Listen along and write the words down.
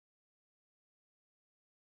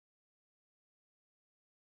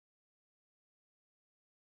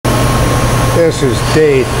This is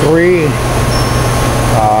day 3,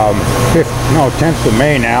 10th of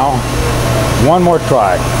May now. One more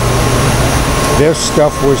try. This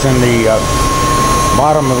stuff was in the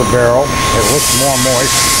bottom of the barrel. It looks more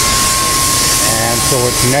moist, and so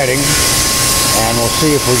it's netting. And we'll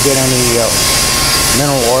see if we get any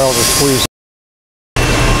mineral oil to squeeze.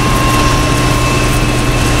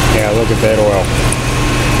 Yeah, look at that oil.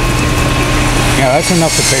 Yeah, that's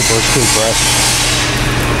enough to paper a screw press.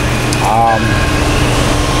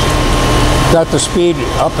 Got the speed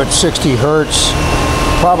up at 60 hertz,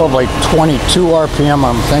 probably 22 RPM,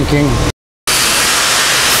 I'm thinking.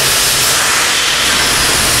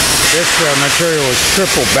 This material is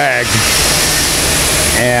triple bagged,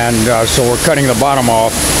 and so we're cutting the bottom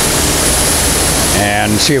off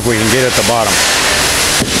and see if we can get at the bottom.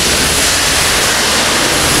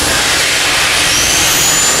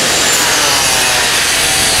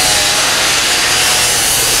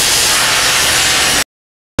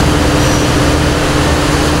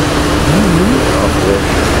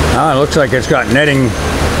 It looks like it's got netting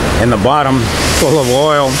in the bottom full of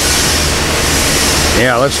oil.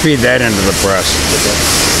 Yeah, let's feed that into the press.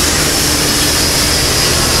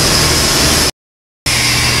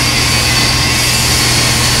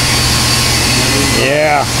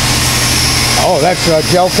 Yeah. Oh, that's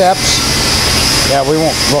gel caps. Yeah, we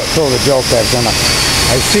won't throw the gel caps in.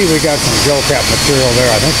 I see we got some gel cap material there.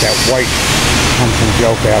 I think that white comes from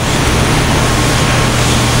gel caps.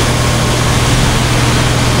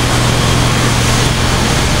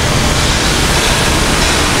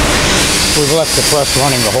 We've left the press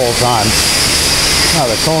running the whole time. Now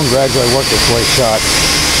the cone gradually worked its way shut.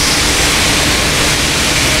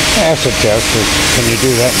 Acid test. Can you do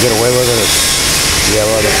that and get away with it? You have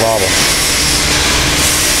other problem.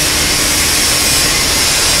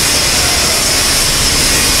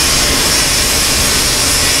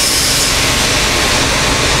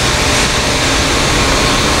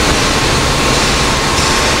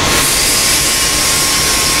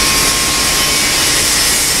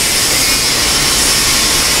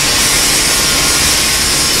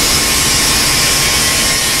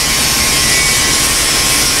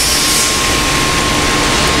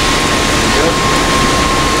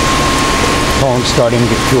 Cone's starting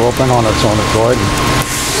to open on its own accord.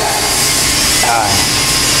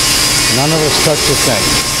 None of us touched the thing.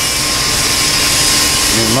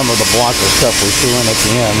 You remember the block of stuff we threw in at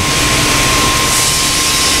the end.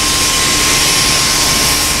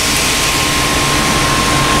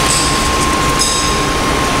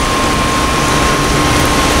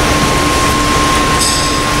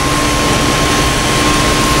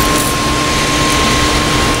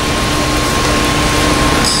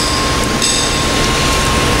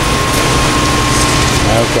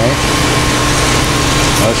 Okay,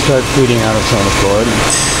 let's start feeding on its own accord.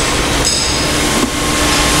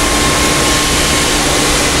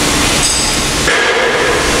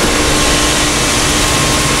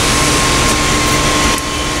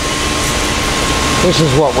 This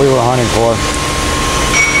is what we were hunting for.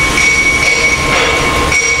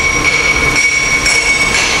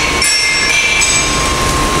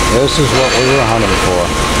 This is what we were hunting for.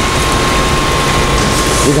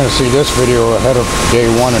 You're going to see this video ahead of day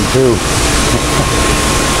 1 and 2.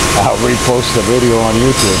 I'll repost the video on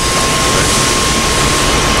YouTube.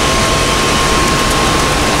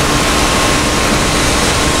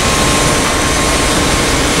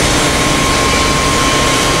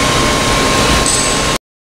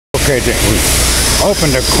 Okay, we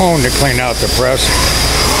opened a cone to clean out the press,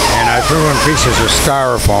 and I threw in pieces of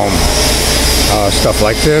styrofoam, stuff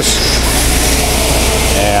like this,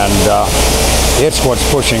 and it's what's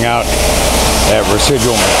pushing out that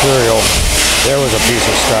residual material. There was a piece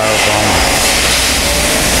of styrofoam.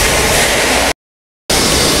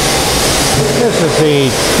 This is the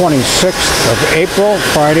 26th of April,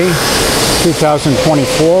 Friday,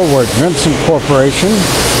 2024. We're at Vincent Corporation,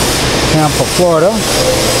 Tampa, Florida.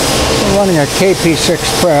 We're running a KP6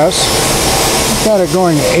 press. Got it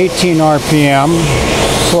going 18 RPM.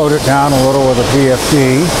 Slowed it down a little with a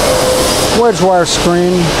VFD. Wedge wire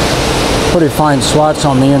screen. Pretty fine slots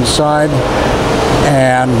on the inside,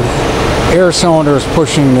 and air cylinder is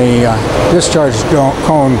pushing the discharge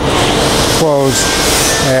cone closed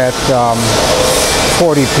at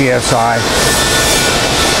 40 psi.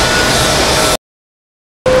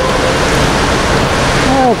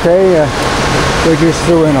 Okay, we just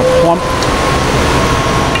threw in a clump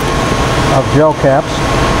of gel caps.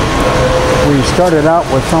 We started out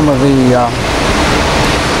with some of the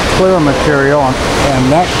clear material,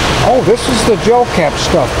 and that, oh, this is the gel cap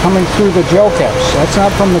stuff coming through the gel caps. That's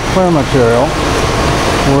not from the clear material.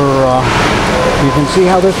 You can see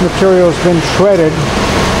how this material has been shredded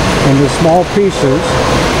into small pieces.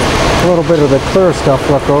 A little bit of the clear stuff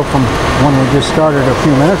left over from when we just started a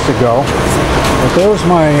few minutes ago. But there's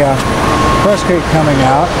my press cake coming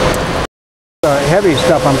out. Heavy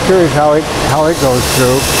stuff. I'm curious how it goes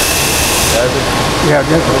through. Yeah,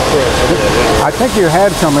 I think you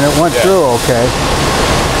had some and it went through okay.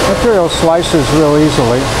 Material slices real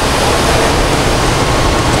easily.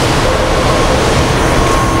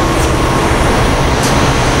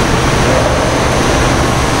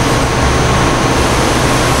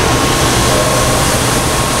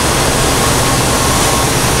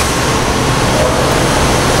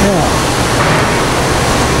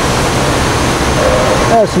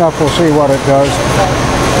 That's enough. We'll see what it does.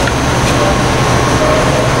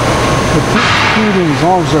 The heating, as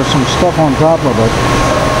long as there's some stuff on top of it.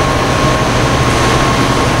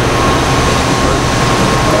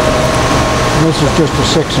 And this is just a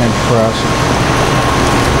 6-inch press.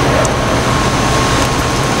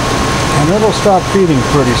 And it'll stop feeding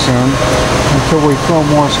pretty soon until we throw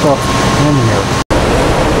more stuff in here.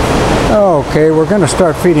 Okay, we're going to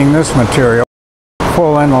start feeding this material.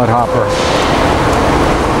 Full inlet hopper.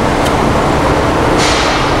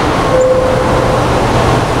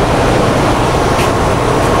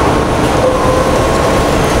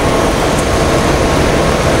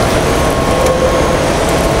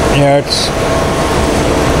 Yeah,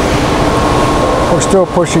 we're still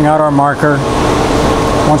pushing out our marker.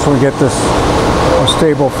 Once we get this a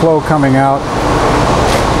stable flow coming out.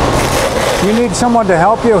 You need someone to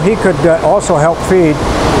help you? He could also help feed.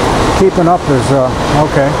 Keeping up is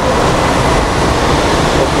okay.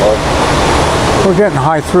 We're getting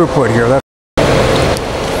high throughput here.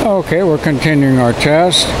 Okay, we're continuing our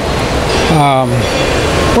test.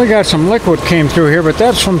 We got some liquid came through here, but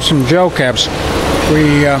that's from some gel caps.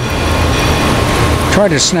 We tried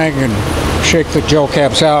to snag and shake the gel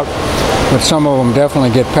caps out, but some of them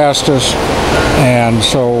definitely get past us, and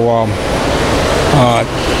so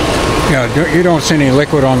yeah, you don't see any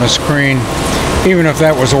liquid on the screen. Even if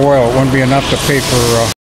that was oil, it wouldn't be enough to pay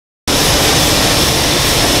for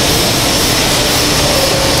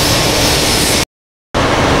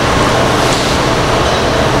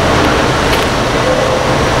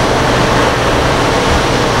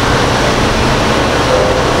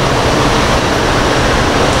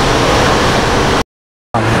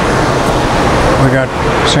we got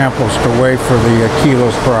samples to weigh for the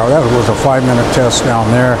kilos per hour. That was a 5-minute test down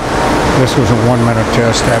there. This was a 1-minute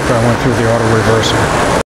test after I went through the auto reversing.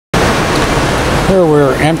 Here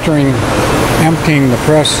we're emptying the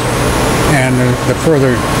press, and the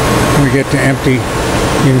further we get to empty,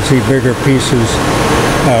 you can see bigger pieces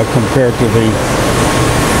compared to the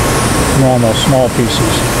normal small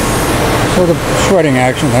pieces. So the shredding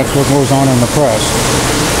action, that's what goes on in the press.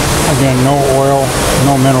 Again, no oil,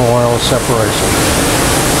 no mineral oil separation.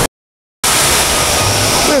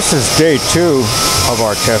 This is day 2 of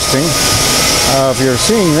our testing. If you're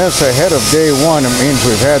seeing this ahead of day 1, it means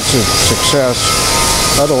we've had some success.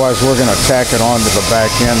 Otherwise, we're going to tack it on to the back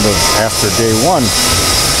end of after day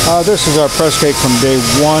 1. This is our press cake from day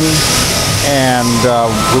 1, and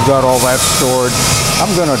we've got all that stored.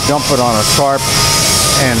 I'm going to dump it on a tarp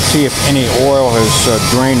and see if any oil has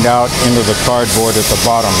drained out into the cardboard at the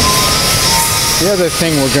bottom. The other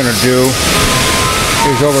thing we're going to do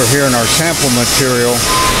is over here in our sample material.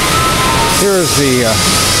 Here's the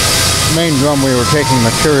main drum we were taking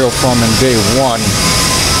material from in day 1.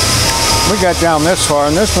 We got down this far,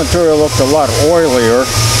 and this material looked a lot oilier,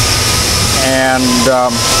 and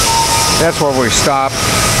that's where we stopped.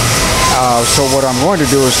 So what I'm going to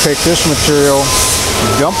do is take this material,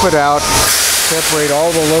 dump it out, separate all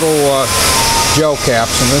the little gel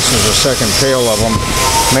caps, and this is the second pail of them.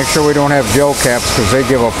 Make sure we don't have gel caps because they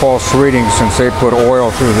give a false reading since they put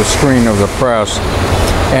oil through the screen of the press.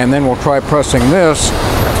 And then we'll try pressing this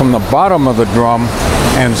from the bottom of the drum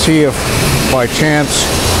and see if by chance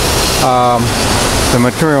the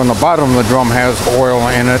material in the bottom of the drum has oil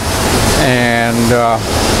in it, and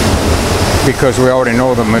because we already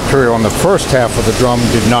know the material in the first half of the drum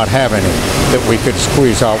did not have any that we could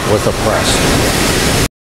squeeze out with a press.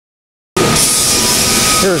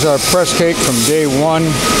 Here's our press cake from day 1.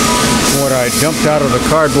 What I dumped out of the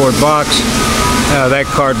cardboard box. That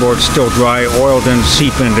cardboard's still dry. Oil didn't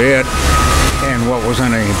seep into it. And what was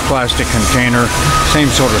in a plastic container,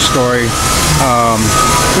 same sort of story. A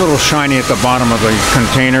little shiny at the bottom of the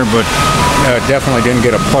container, but definitely didn't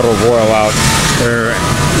get a puddle of oil out.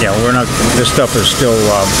 This stuff is still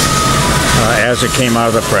as it came out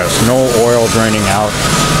of the press. No oil draining out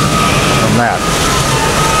from that.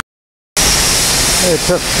 It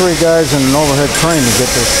took 3 guys and an overhead crane to get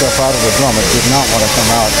this stuff out of the drum. It did not want to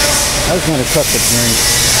come out. I was going to cut the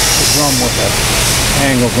drum with an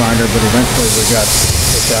angle grinder, but eventually we got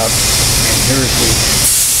this out. And here's the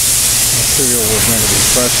material we're going to be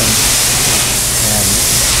pressing. And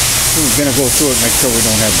we're going to go through it, make sure we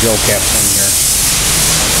don't have gel caps in here.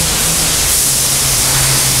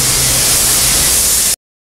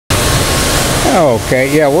 Okay,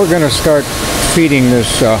 yeah, we're going to start feeding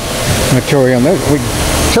this material. We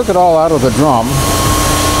took it all out of the drum.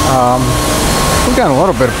 We've done a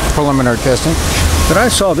little bit of preliminary testing, but I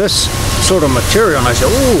saw this sort of material and I said,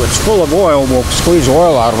 ooh, it's full of oil, we'll squeeze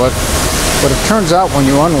oil out of it. But it turns out when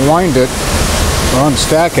you unwind it or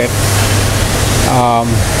unstack it,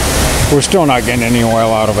 we're still not getting any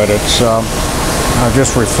oil out of it. It's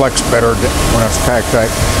just reflects better when it's packed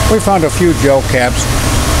tight. We found a few gel caps.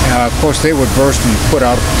 Of course, they would burst and put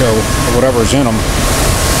out whatever's in them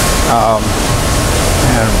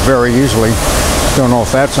and very easily. Don't know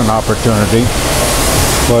if that's an opportunity,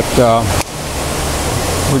 but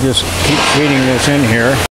we just keep feeding this in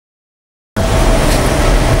here.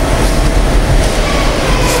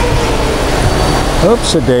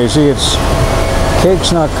 Oops-a-daisy,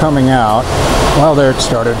 cake's not coming out. Well, there it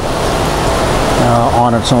started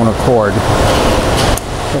on its own accord.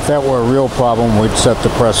 If that were a real problem, we'd set the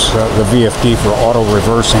press, the VFD for auto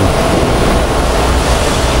reversing.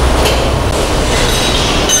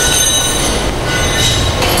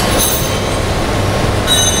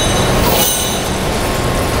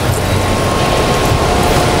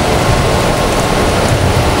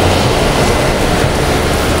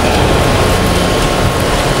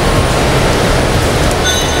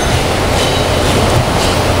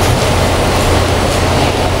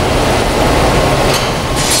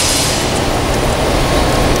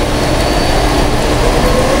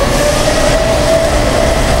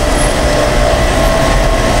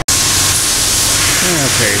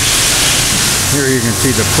 Here you can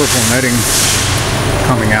see the purple netting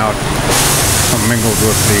coming out, mingled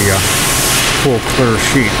with the full clear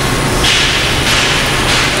sheet.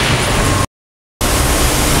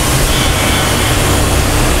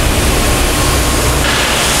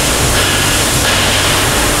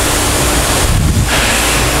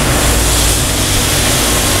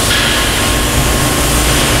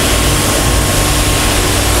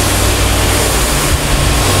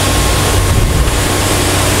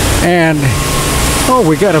 And oh,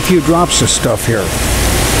 we got a few drops of stuff here.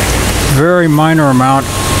 Very minor amount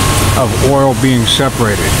of oil being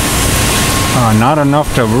separated. Not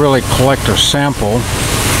enough to really collect a sample,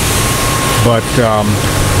 but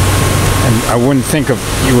and I wouldn't think if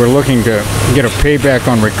you were looking to get a payback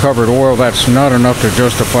on recovered oil, that's not enough to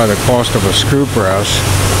justify the cost of a screw press.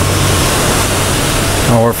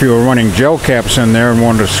 Or if you were running gel caps in there and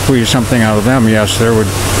wanted to squeeze something out of them, yes, there would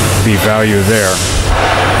be value there.